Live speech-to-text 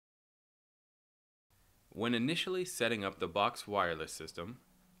When initially setting up the Boxx wireless system,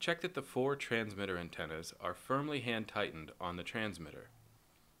 check that the 4 transmitter antennas are firmly hand-tightened on the transmitter.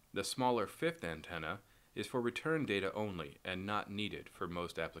 The smaller 5th antenna is for return data only and not needed for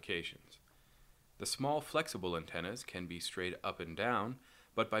most applications. The small flexible antennas can be straight up and down,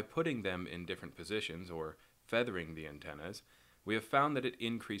 but by putting them in different positions or feathering the antennas, we have found that it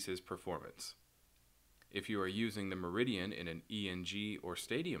increases performance. If you are using the Meridian in an ENG or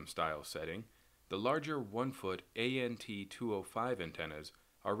stadium style setting, the larger 1-foot ANT205 antennas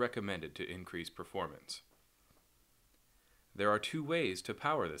are recommended to increase performance. There are 2 ways to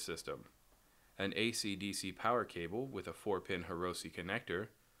power the system: an AC-DC power cable with a 4-pin Hiroshi connector,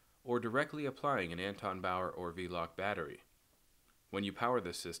 or directly applying an Anton Bauer or V-Lock battery. When you power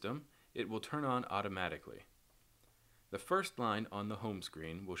the system, it will turn on automatically. The first line on the home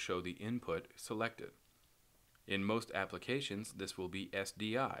screen will show the input selected. In most applications, this will be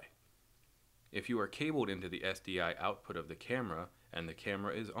SDI. If you are cabled into the SDI output of the camera and the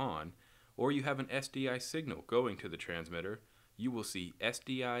camera is on, or you have an SDI signal going to the transmitter, you will see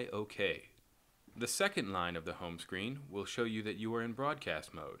SDI OK. The second line of the home screen will show you that you are in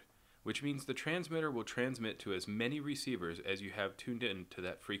broadcast mode, which means the transmitter will transmit to as many receivers as you have tuned in to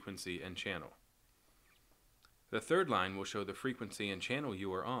that frequency and channel. The third line will show the frequency and channel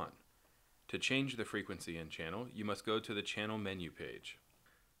you are on. To change the frequency and channel, you must go to the channel menu page.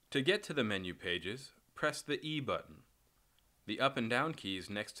 To get to the menu pages, press the E button. The up and down keys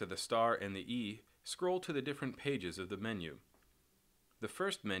next to the star and the E scroll to the different pages of the menu. The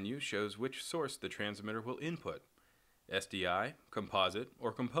first menu shows which source the transmitter will input: SDI, composite,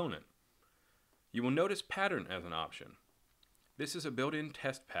 or component. You will notice pattern as an option. This is a built-in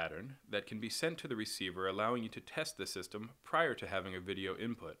test pattern that can be sent to the receiver, allowing you to test the system prior to having a video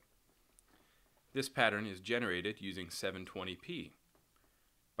input. This pattern is generated using 720p.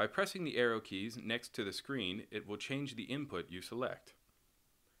 By pressing the arrow keys next to the screen, it will change the input you select.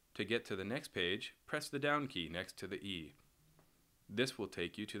 To get to the next page, press the down key next to the E. This will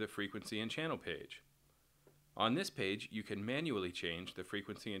take you to the frequency and channel page. On this page, you can manually change the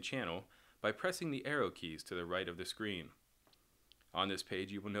frequency and channel by pressing the arrow keys to the right of the screen. On this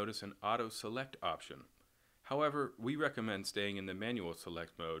page, you will notice an auto select option. However, we recommend staying in the manual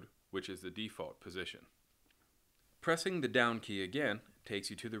select mode, which is the default position. Pressing the down key again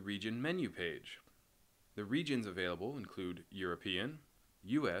takes you to the region menu page. The regions available include European,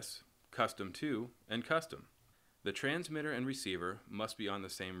 US, Custom 2, and Custom. The transmitter and receiver must be on the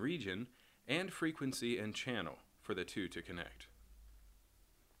same region and frequency and channel for the 2 to connect.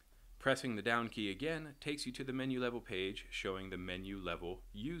 Pressing the down key again takes you to the menu level page showing the menu level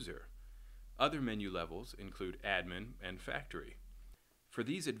user. Other menu levels include admin and factory. For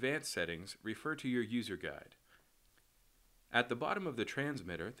these advanced settings, refer to your user guide. At the bottom of the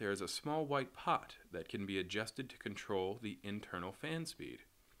transmitter, there is a small white pot that can be adjusted to control the internal fan speed.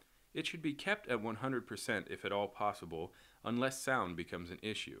 It should be kept at 100% if at all possible, unless sound becomes an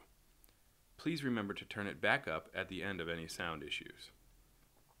issue. Please remember to turn it back up at the end of any sound issues.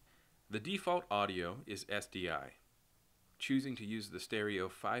 The default audio is SDI. Choosing to use the stereo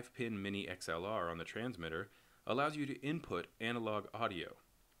 5-pin mini XLR on the transmitter allows you to input analog audio.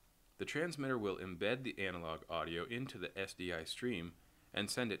 The transmitter will embed the analog audio into the SDI stream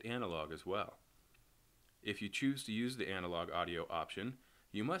and send it analog as well. If you choose to use the analog audio option,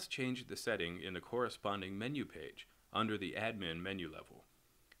 you must change the setting in the corresponding menu page under the admin menu level.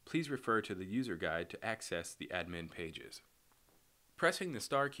 Please refer to the user guide to access the admin pages. Pressing the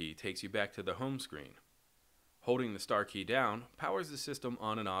star key takes you back to the home screen. Holding the star key down powers the system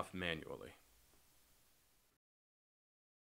on and off manually.